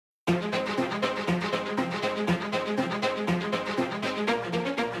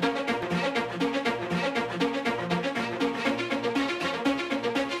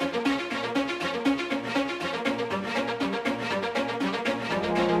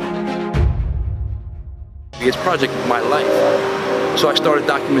It's project my life. So I started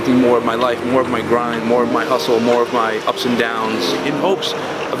documenting more of my life, more of my grind, more of my hustle, more of my ups and downs, in hopes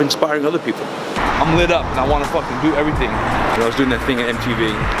of inspiring other people. I'm lit up and I want to fucking do everything. I was doing that thing at MTV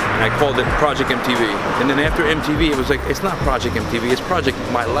and I called it Project MTV. And then after MTV, it was like, it's not Project MTV, it's Project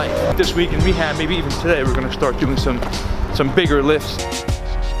My Life. This week in rehab, maybe even today, we're gonna start doing some bigger lifts.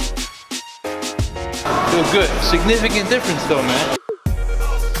 Feel good. Significant difference though, man.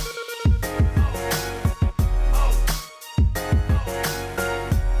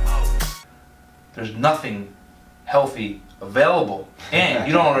 There's nothing healthy available, and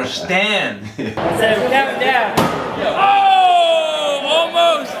you don't understand. So count down. Oh,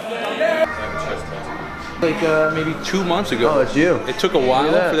 almost. Like maybe 2 months ago. Oh, it's you. It took a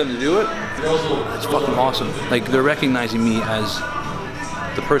while for them to do it. It's fucking awesome. Like they're recognizing me as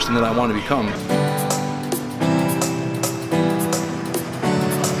the person that I want to become.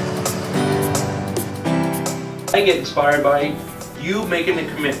 I get inspired by you making a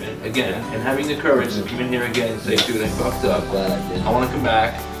commitment again and having the courage to come in here again and say, dude, I fucked up. I'm glad I did. I want to come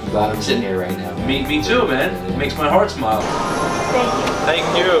back. I'm glad I'm sitting here right now. Me too, man. It makes my heart smile. Thank you. Thank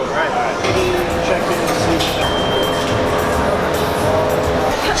you. All right. Check in and see.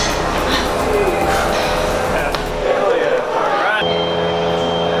 Hell yeah. All right.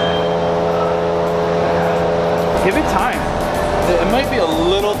 Give it time. It might be a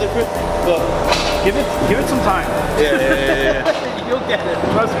little different, but Give it some time. yeah. You'll get it.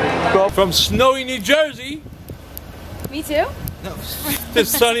 Trust me. From snowy New Jersey. Me too? No, to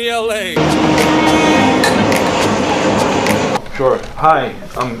sunny LA. Sure. Hi,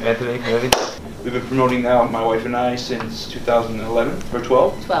 I'm Anthony Monetti. We've been promoting now, my wife and I, since 2011 or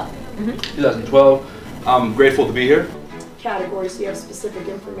 12? 12. 2012. I'm grateful to be here. Categories, so you have specific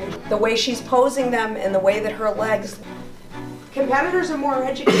information. The way she's posing them and the way that her legs. Competitors are more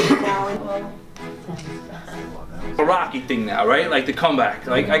educated now. A Rocky thing now, right? Like the comeback.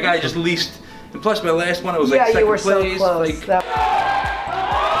 Like I got just least. And plus my last one, it was like second you were place. so close. Like,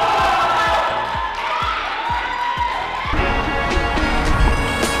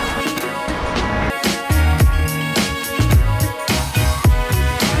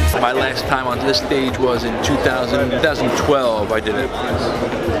 my last time on this stage was in 2012. I did it.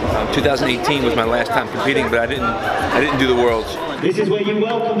 2018 was my last time competing, but I didn't do the Worlds. This is where you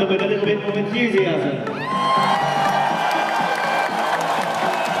welcome them with a little bit of enthusiasm.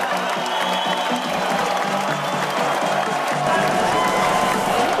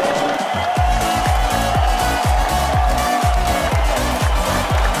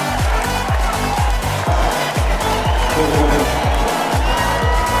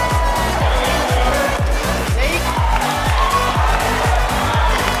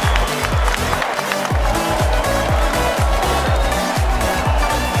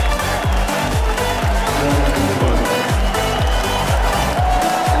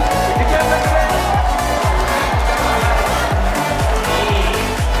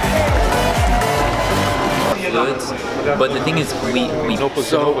 But the thing is,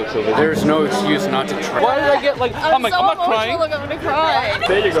 there's no excuse not to try. Why did I get like? I'm not crying. Look, I'm gonna cry.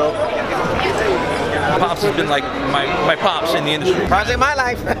 There you go. Pops has been like my pops in the industry. Project My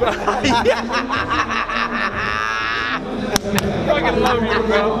Life. I fucking love you,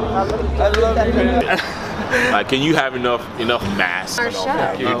 bro. I love you, man. Like, can you have enough mass? Our show.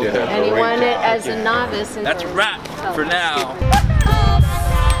 And he won it as a novice. That's a wrap for now.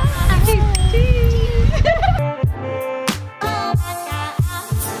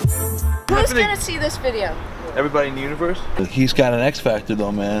 Who's gonna see this video? Everybody in the universe. He's got an X factor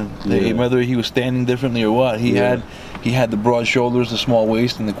though, man. Whether he was standing differently or what, he had the broad shoulders, the small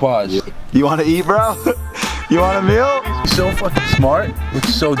waist, and the quads. You want to eat, bro? You want a meal? He's so fucking smart, but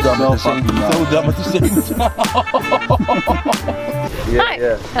so dumb at the same time. So dumb at the same time. Hi.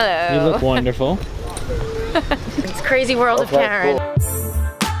 Hello. You look wonderful. It's crazy world of Karen. Cool.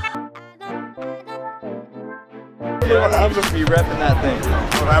 What happens if you repping that thing?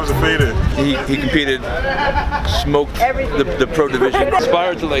 What happens if He competed, smoked the pro division.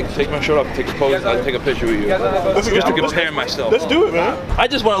 Inspired to like take my shirt off, take a pose, I'll take a picture with you. Just to compare myself. Let's do it, man. I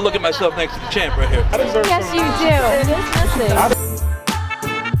just want to look at myself next to the champ right here. Yes, you do.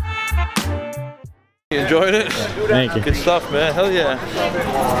 You enjoyed it? Thank you. Good stuff, man. Hell yeah.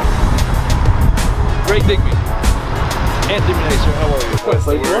 Great Digby. Anthony Monetti, sir, how are you? What's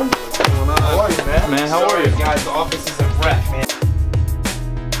up, bro? How are you, man? Man, how are you? Guys, the office is a wreck, man.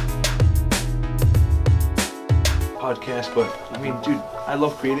 Podcast, but I mean, dude, I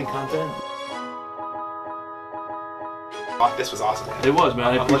love creating content. This was awesome, man. It was, man.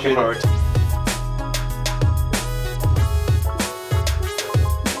 I appreciate it.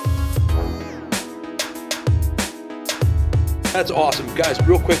 That's awesome. Guys,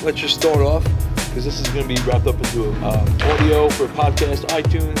 real quick, let's just start off, because this is going to be wrapped up into audio for podcast,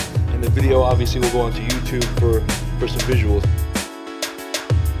 iTunes, and the video obviously will go onto YouTube for some visuals.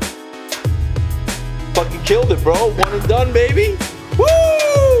 Fucking killed it, bro. One and done, baby. Woo!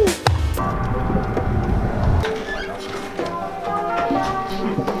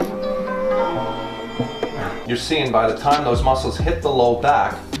 You're seeing by the time those muscles hit the low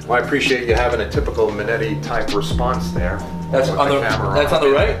back. Well, I appreciate you having a typical Monetti type response there. That's on the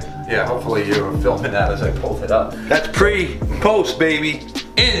right? Yeah, hopefully you were filming that as I pulled it up. That's pre-post, baby.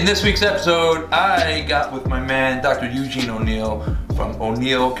 In this week's episode, I got with my man, Dr. Eugene O'Neill from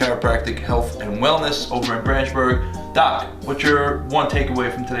O'Neill Chiropractic Health and Wellness over in Branchburg. Doc, what's your one takeaway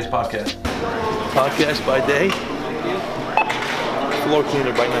from today's podcast? Podcast by day, floor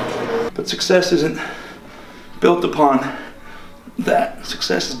cleaner by night. But success isn't built upon that.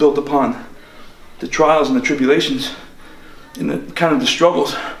 Success is built upon the trials and the tribulations and the kind of the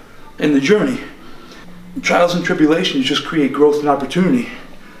struggles in the journey. Trials and tribulations just create growth and opportunity.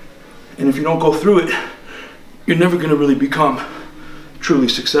 And if you don't go through it, you're never going to really become truly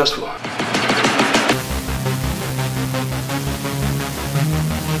successful.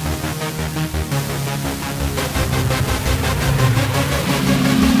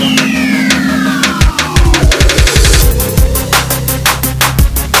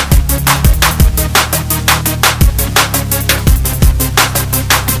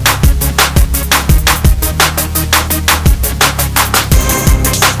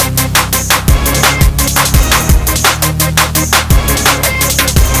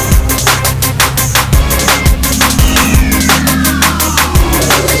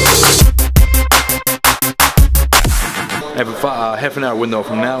 I have a half an hour window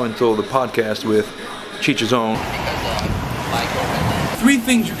from now until the podcast with Cheech's Own. 3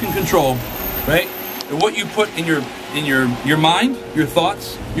 things you can control, right? And what you put in your mind, your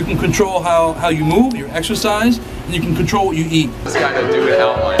thoughts. You can control how you move, your exercise, and you can control what you eat. This guy to do an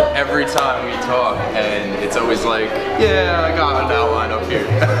outline every time we talk, and it's always like, yeah, I got an outline up here.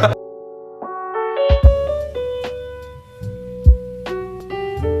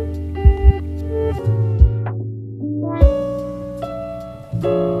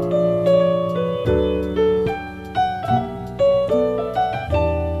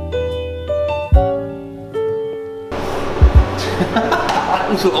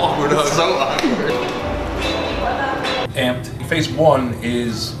 So awkward, huh? So awkward. Amped. Phase 1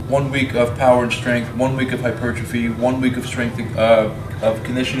 is 1 week of power and strength, 1 week of hypertrophy, 1 week of strength of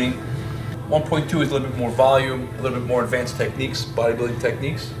conditioning. 1.2 is a little bit more volume, a little bit more advanced techniques, bodybuilding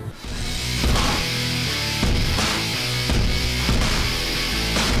techniques.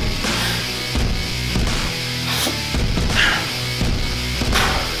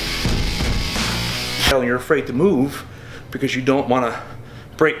 You're afraid to move because you don't want to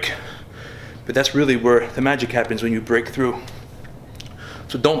break. But that's really where the magic happens, when you break through.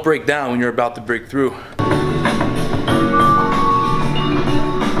 So don't break down when you're about to break through.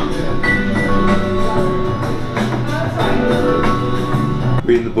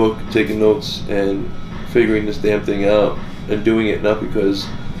 Reading the book, taking notes, and figuring this damn thing out, and doing it not because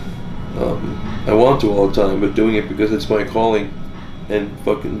I want to all the time, but doing it because it's my calling. And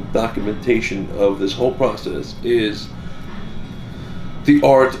fucking documentation of this whole process is the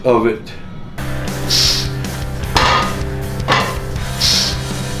art of it.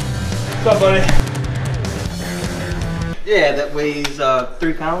 What's up, buddy? Yeah, that weighs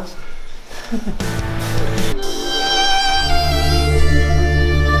 3 pounds. Let's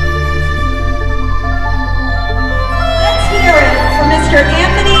hear it for Mr.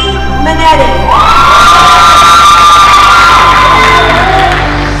 Anthony Monetti.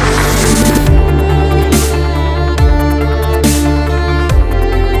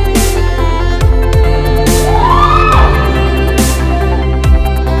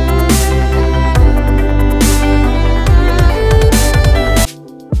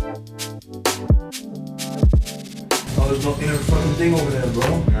 There's nothing in the fucking thing over there, bro.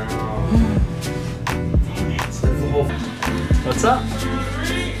 No. That's the whole... What's up?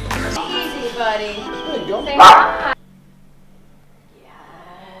 Easy, buddy. Say hi.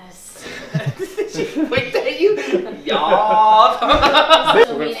 Yes. Wait, that you? Y'all.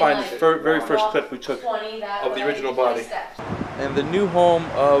 So we're gonna find the very first clip we took of the original body. And the new home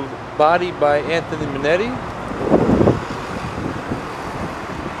of Body by Anthony Monetti.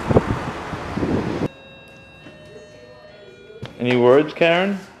 Any words,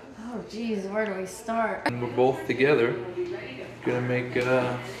 Karen? Oh, geez, where do we start? And we're both together, gonna make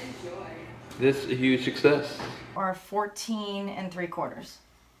this a huge success. Or 14 3/4.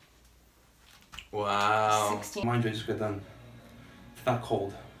 Wow. 16. Mind you, I just got done It's not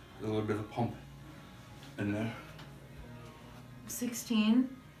cold. There's a little bit of a pump in there. 16.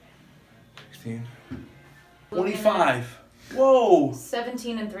 16. 25. Whoa.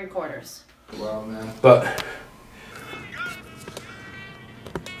 17 3/4. Wow, man. But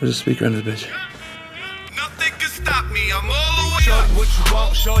there's a speaker in this bitch. Nothing can stop me. I'm all the way. Show it what you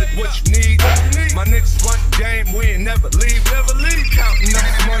want, show it what you need. My niggas run the game, we ain't never leave. Never leave. Counting up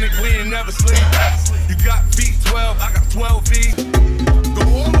the money, we ain't never sleep. You got V12, I got 12 V. Go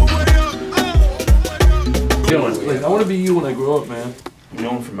all the way up. Like, I want to be you when I grow up, man. I'm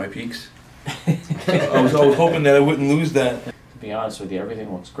known for my peaks. I was always hoping that I wouldn't lose that. To be honest with you, everything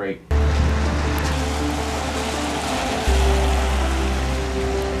looks great.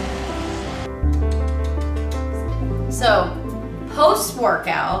 So,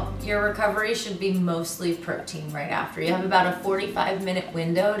 post-workout, your recovery should be mostly protein right after. You have about a 45-minute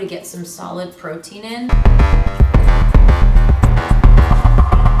window to get some solid protein in.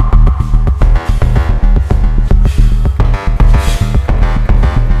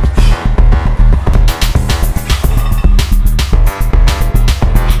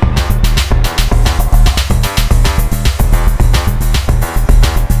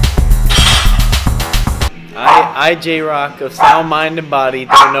 I J-Rock of sound mind and body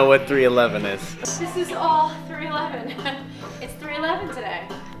don't know what 311 is. This is all 311. It's 311 today.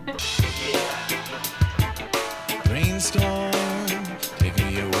 Rainstorm, take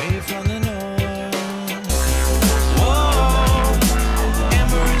me away from the norm. Whoa,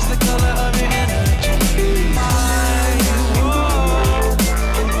 amber is the color of your energy. Whoa,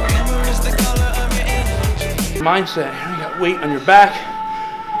 amber is the color of your energy. Mindset. You got weight on your back.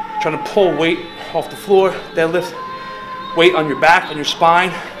 Trying to pull weight off the floor, deadlift, weight on your back, on your spine,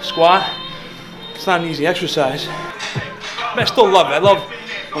 squat. It's not an easy exercise. But I still love it. I love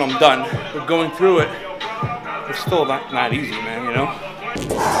when I'm done. But going through it, it's still not easy, man, you know?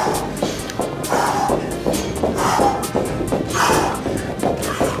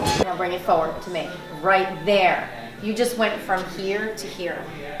 Now bring it forward to me. Right there. You just went from here to here.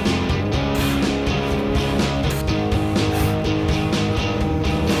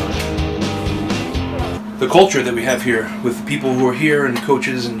 The culture that we have here with the people who are here and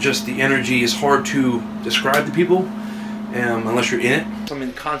coaches and just the energy is hard to describe to people unless you're in it. I'm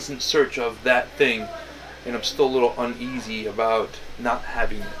in constant search of that thing and I'm still a little uneasy about not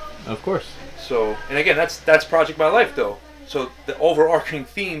having it. Of course. So, and again, that's Project My Life though. So the overarching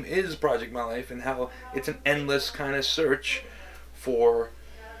theme is Project My Life and how it's an endless kind of search for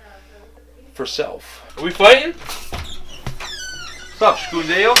self. Are we fighting? What's up,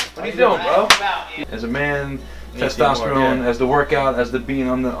 Scudeo? What are you doing, bro? As a man, testosterone, as the workout, as the being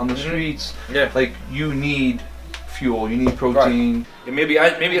on the streets, like you need fuel, you need protein. Right. And maybe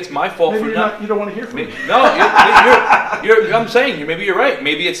it's my fault for not. You don't want to hear from me. No, I'm saying maybe you're right.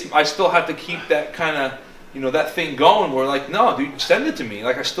 Maybe I still have to keep that kind of that thing going. Where like, no, dude, send it to me.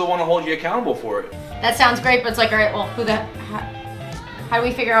 Like I still want to hold you accountable for it. That sounds great, but it's like, all right, well, how do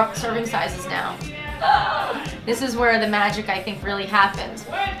we figure out serving sizes now? This is where the magic, I think, really happens.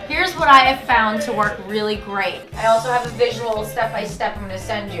 Here's what I have found to work really great. I also have a visual step-by-step I'm going to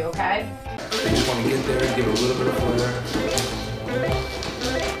send you, okay? I just want to get there and give it a little bit of flair.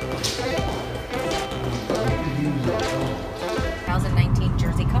 2019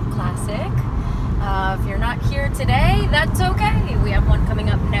 Jersey Cup Classic. If you're not here today, that's okay. We have one coming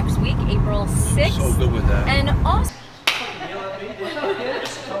up next week, April 6th. So good with that. And also...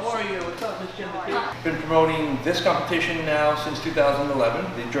 How are you? What's up, Miss Jimmy? Been promoting this competition now since 2011,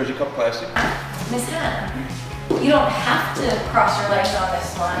 the Jersey Cup Classic. Miss Hannah, you don't have to cross your legs on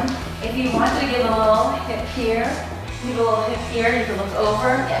this one. If you want to give a little hip here, give a little hip here, you can look over.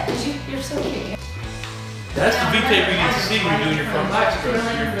 Yeah, because you're so cute. That's the big tape you need to see when you're doing your front backs.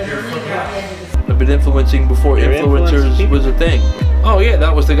 I've been influencing before influencers was a thing. Oh yeah,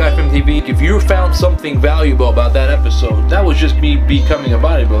 that was the guy from TV. If you found something valuable about that episode, that was just me becoming a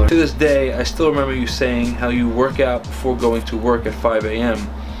bodybuilder. To this day, I still remember you saying how you work out before going to work at 5 a.m.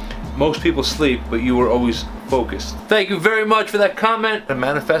 Most people sleep, but you were always focused. Thank you very much for that comment. And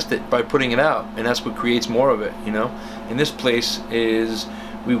manifest it by putting it out, and that's what creates more of it, you know? And this place is,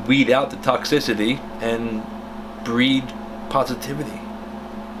 we weed out the toxicity and breed positivity.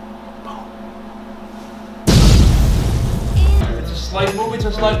 It's a slight movement,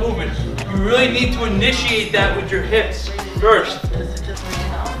 it's a slight movement. You really need to initiate that with your hips first. Oh,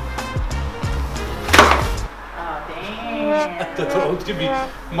 damn. I thought it was gonna be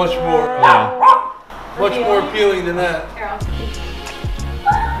much more, much more appealing than that.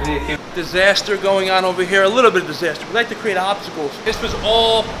 Disaster going on over here, a little bit of disaster. We like to create obstacles. This was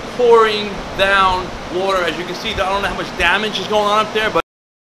all pouring down water. As you can see, I don't know how much damage is going on up there, but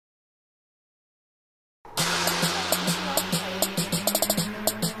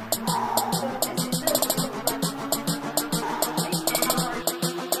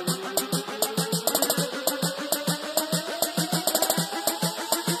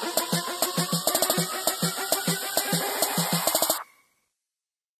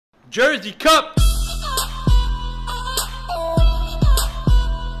Jersey Cup!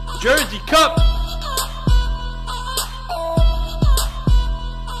 Jersey Cup!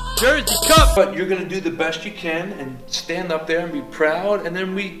 Jersey Cup! But you're gonna do the best you can and stand up there and be proud, and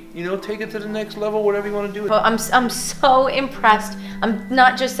then we, you know, take it to the next level, whatever you want to do. Well, I'm so impressed. I'm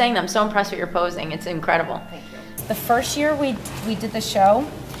not just saying that, I'm so impressed with your posing. It's incredible. Thank you. The first year we did the show,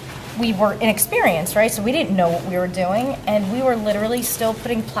 we were inexperienced, right? So we didn't know what we were doing, and we were literally still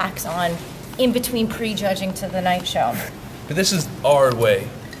putting plaques on in between prejudging to the night show. But this is our way,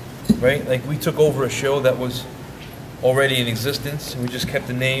 right? Like, we took over a show that was already in existence, and we just kept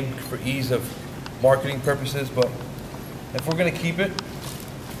the name for ease of marketing purposes. But if we're gonna keep it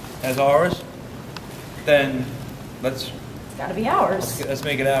as ours, then it's gotta be ours. Let's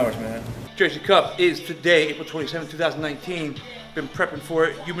make it ours, man. Jersey Cup is today, April 27, 2019. Been prepping for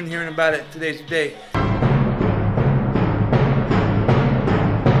it. You've been hearing about it. Today's the day.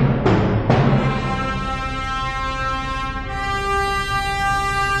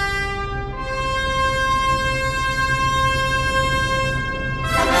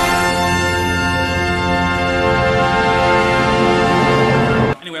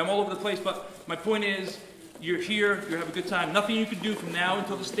 Anyway, I'm all over the place, but my point is, you're here, you have a good time. Nothing you can do from now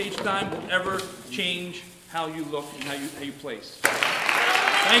until the stage time will ever change how you look and how you place.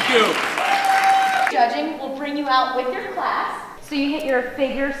 Thank you. Judging will bring you out with your class. So you hit your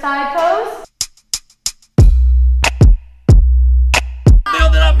figure side pose.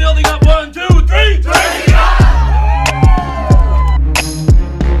 Build it up, building up. 1, 2, 3.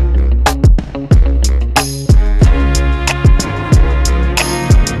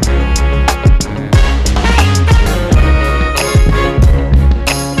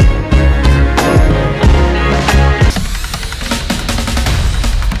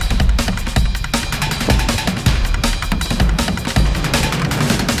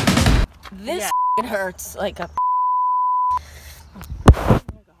 This it hurts like a. Oh my God!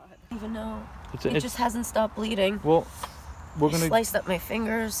 I don't even know. It just hasn't stopped bleeding. Well, we're gonna sliced up my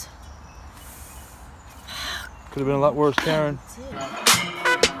fingers. Could have been a lot worse, Karen.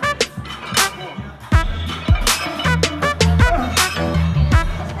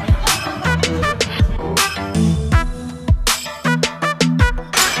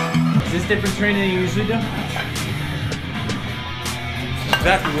 Is this different training than you usually do?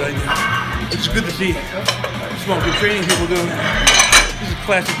 Exactly what I do. It's good to see some good training people doing. This is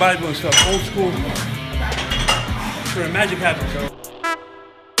classic bodybuilding stuff, old school. It's where the magic happens.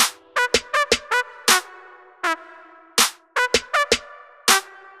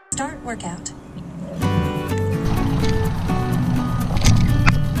 Start workout.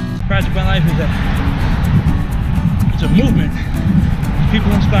 Project My Life is it's a movement.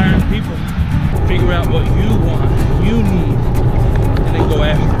 People inspiring people. Figure out what you want, what you need, and then go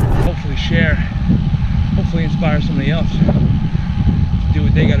after it. Hopefully share, hopefully inspire somebody else to do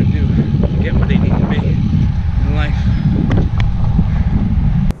what they gotta do to get where they need to be in life.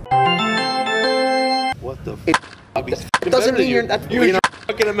 What the f? Doesn't mean you're not. Use your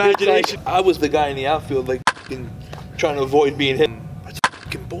fucking imagination. I was the guy in the outfield, like trying to avoid being hit. It's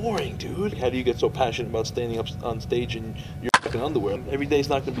fucking boring, dude. How do you get so passionate about standing up on stage in your fucking underwear? Every day's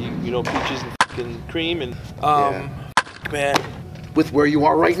not gonna be, you know, peaches and fucking cream and man. With where you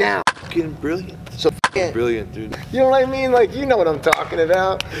are right now. Fucking brilliant. So brilliant, dude. You know what I mean? Like, you know what I'm talking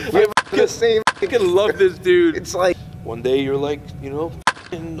about. We have the same. I fucking love this dude. It's like one day you're like, you know,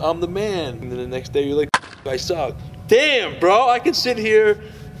 I'm the man, and then the next day you're like, I suck. Damn, bro, I can sit here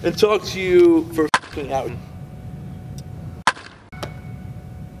and talk to you for fucking hours.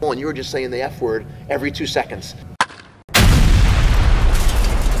 And you were just saying the F word every 2 seconds.